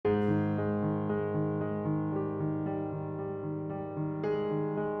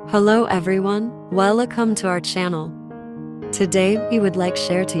Hello everyone, welcome to our channel. Today we would like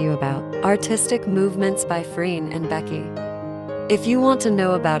share to you about artistic movements by Freen and Becky. If you want to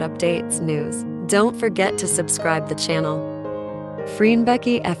know about updates, news, don't forget to subscribe the channel. Freen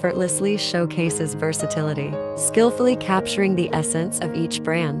Becky effortlessly showcases versatility, skillfully capturing the essence of each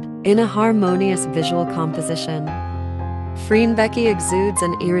brand in a harmonious visual composition. Freen Becky exudes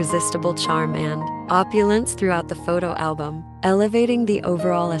an irresistible charm and opulence throughout the photo album, elevating the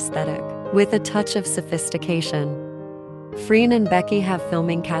overall aesthetic with a touch of sophistication. Freen and Becky have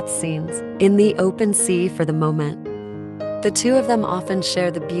filming cat scenes in the open sea for the moment. The two of them often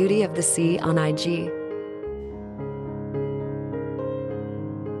share the beauty of the sea on IG.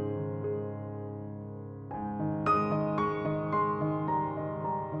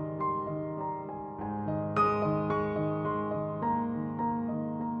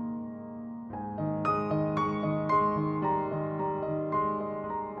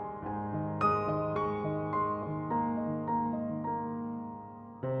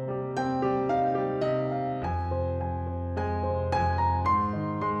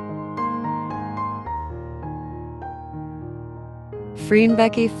 Freen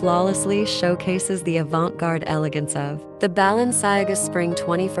Becky flawlessly showcases the avant-garde elegance of the Balenciaga Spring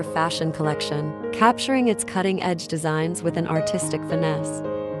 24 fashion collection, capturing its cutting-edge designs with an artistic finesse.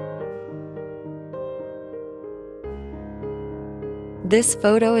 This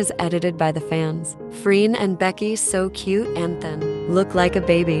photo is edited by the fans. Freen and Becky so cute and thin, look like a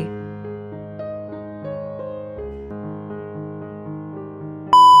baby.